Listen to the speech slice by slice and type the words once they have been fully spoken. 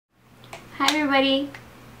Hi everybody,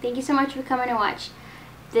 thank you so much for coming to watch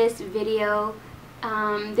this video.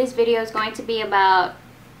 This video is going to be about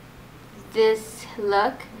this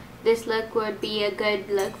look. This look would be a good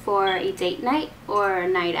look for a date night or a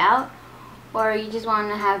night out, or you just want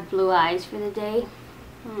to have blue eyes for the day.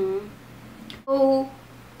 So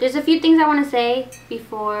there's a few things I want to say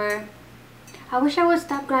before. I wish I would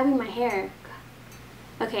stop grabbing my hair.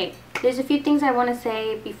 Okay, there's a few things I want to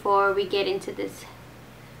say before we get into this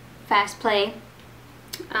fast play.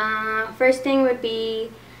 First thing would be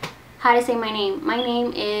how to say my name. My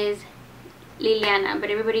name is Liliana, but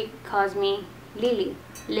everybody calls me Lily.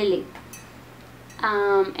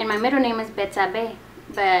 And my middle name is Betsabe,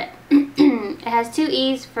 but it has two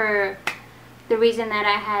E's for the reason that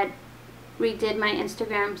I had redid my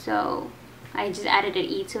Instagram, so I just added an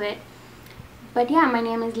E to it. But yeah, my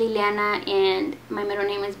name is Liliana and my middle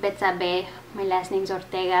name is Betsabe. My last name's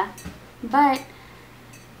Ortega, but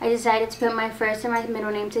I decided to put my first and my middle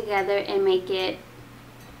name together and make it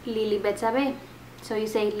Lily Betsabe. So you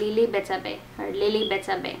say Lily Betsabe or Lily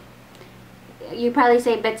Betsabe. You probably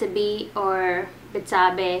say Betsabe or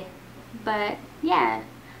Betsabe, but yeah,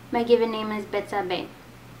 my given name is Betsabe.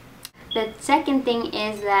 The second thing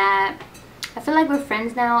is that I feel like we're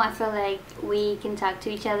friends now. I feel like we can talk to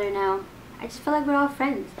each other now. I just feel like we're all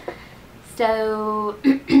friends. So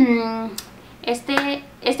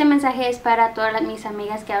este mensaje es para todas mis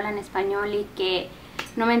amigas que hablan español y que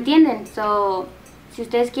no me entienden. So, si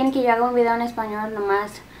ustedes quieren que yo haga un video en español,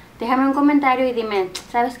 nomás déjame un comentario y dime,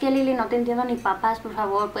 ¿sabes qué, Lili? No te entiendo ni papas, por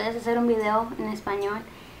favor, ¿puedes hacer un video en español?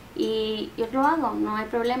 Y yo lo hago, no hay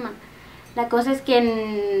problema. La cosa es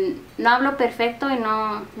que no hablo perfecto y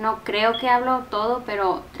no creo que hablo todo,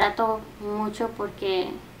 pero trato mucho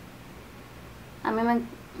porque a mí me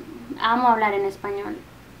amo hablar en español.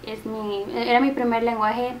 Era mi primer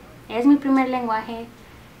lenguaje, es mi primer lenguaje.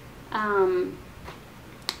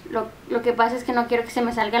 Lo que pasa es que no quiero que se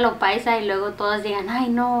me salga lo paisa y luego todos digan, ay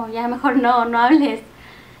no, ya mejor no hables.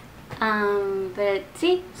 Pero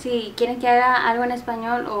sí, si quieren que haga algo en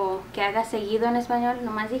español o que haga seguido en español,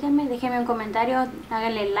 nomás díganme, déjenme un comentario,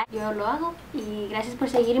 háganle like, yo lo hago. Y gracias por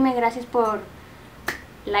seguirme, gracias por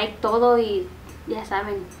like todo y ya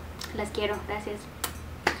saben, las quiero, gracias.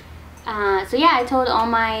 So yeah, I told all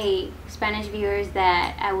my Spanish viewers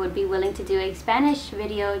that I would be willing to do a Spanish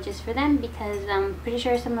video just for them because I'm pretty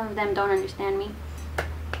sure some of them don't understand me.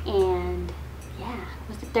 And yeah,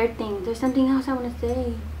 what's the third thing? There's something else I want to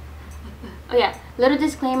say. Oh yeah, little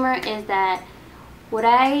disclaimer is that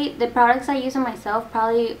the products I use on myself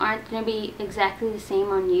probably aren't going to be exactly the same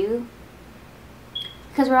on you,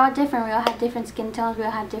 because we're all different. We all have different skin tones, we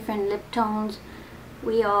all have different lip tones.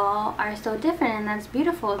 We all are so different, and that's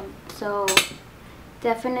beautiful. So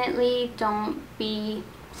definitely don't be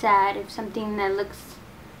sad if something that looks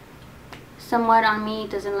somewhat on me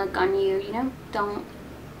doesn't look on you, you know? Don't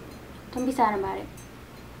be sad about it.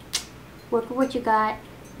 Work with what you got,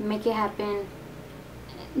 make it happen,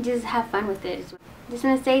 just have fun with it as well. Just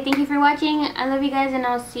want to say thank you for watching. I love you guys, and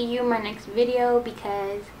I'll see you in my next video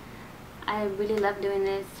because I really love doing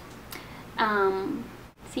this.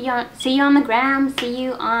 See you on the gram, see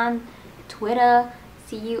you on Twitter,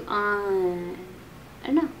 see you on, I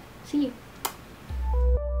don't know, see you.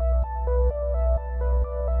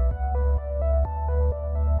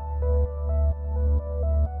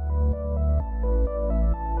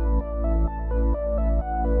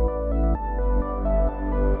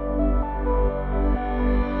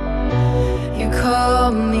 You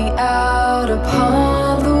called me out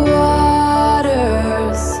upon the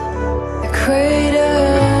waters, the crater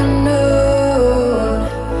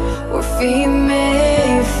we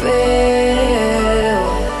may fail,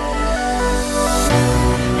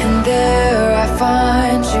 and there I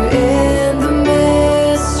find you in the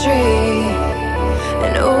mystery,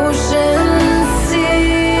 an ocean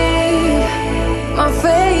sea, my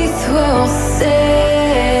faith will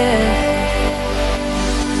stand,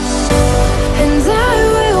 and I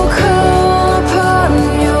will call upon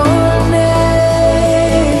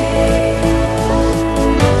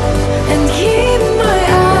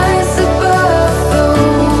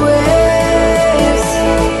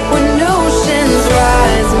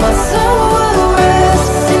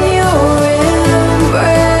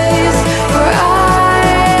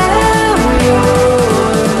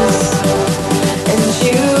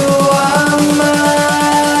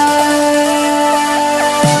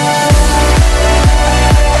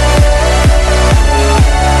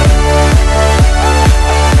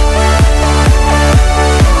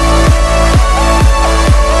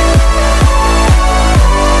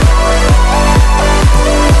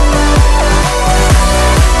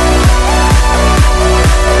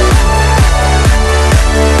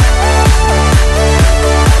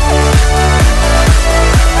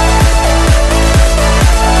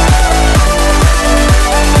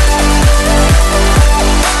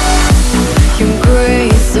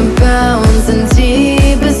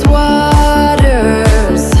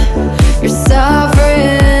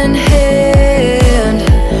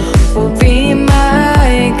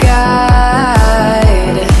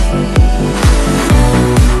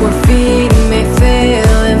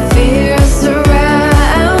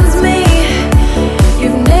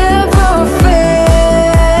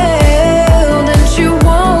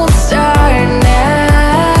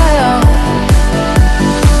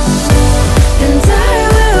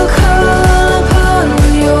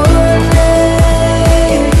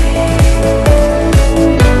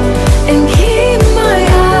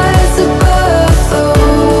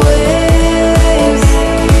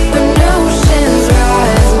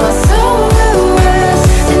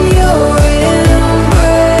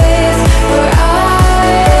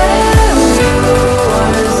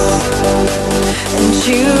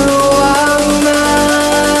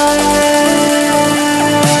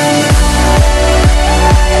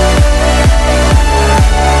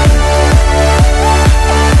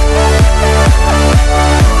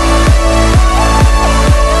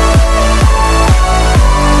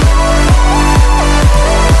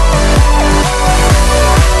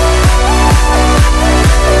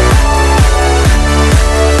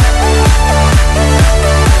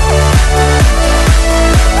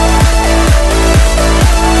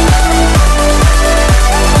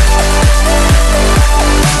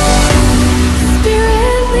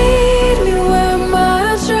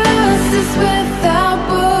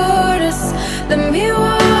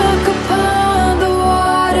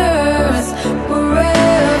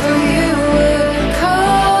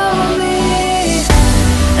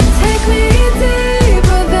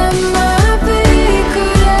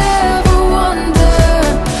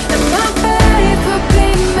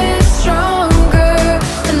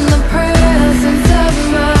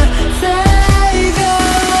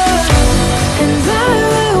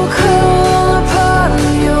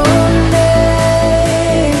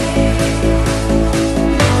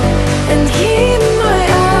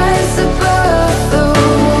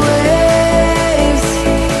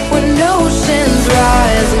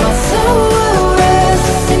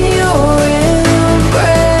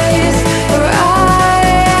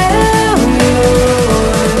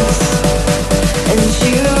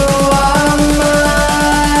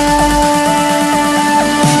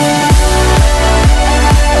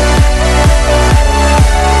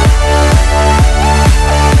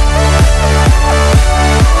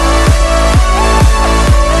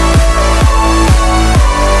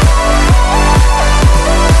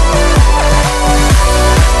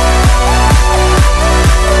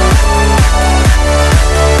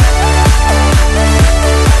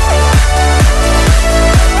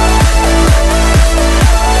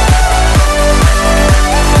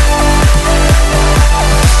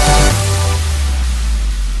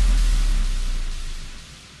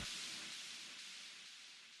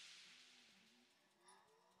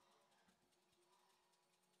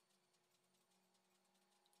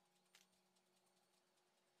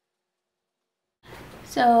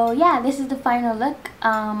So yeah, this is the final look.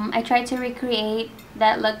 I tried to recreate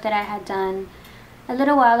that look that I had done a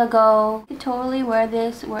little while ago. You can totally wear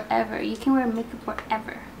this wherever. You can wear makeup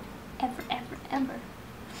wherever. Ever, ever, ever.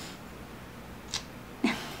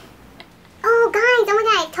 Oh guys, oh my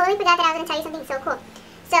god, I totally forgot that I was going to tell you something so cool.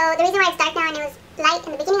 So the reason why it's dark now and it was light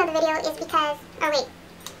in the beginning of the video is because, oh wait,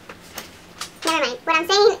 never mind.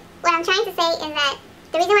 What I'm trying to say is that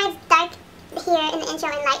the reason why it's dark here in the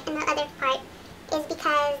intro and light in the other part is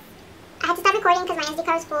because I had to stop recording because my SD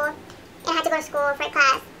card was full and I had to go to school for a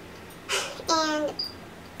class. And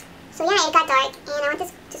so yeah, it got dark and I went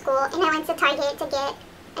to school and I went to Target to get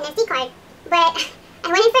an SD card. But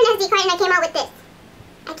I went in for an SD card and I came out with this.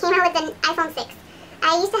 I came out with an iPhone 6.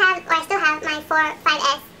 I used to have, or I still have, my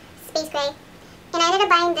 5S Space Gray. And I ended up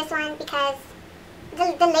buying this one because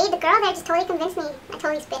the girl there just totally convinced me. I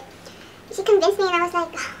totally spit. She convinced me and I was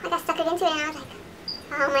like, oh, I got suckered into it and I was like,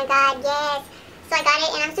 oh my god, yes. So I got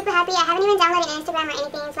it and I'm super happy. I haven't even downloaded Instagram or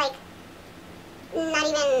anything. It's like, not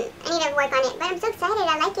even, I need to work on it. But I'm so excited.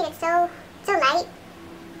 I like it. It's so light.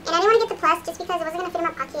 And I didn't want to get the plus just because it wasn't going to fit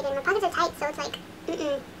in my pocket and my pockets are tight, so it's like,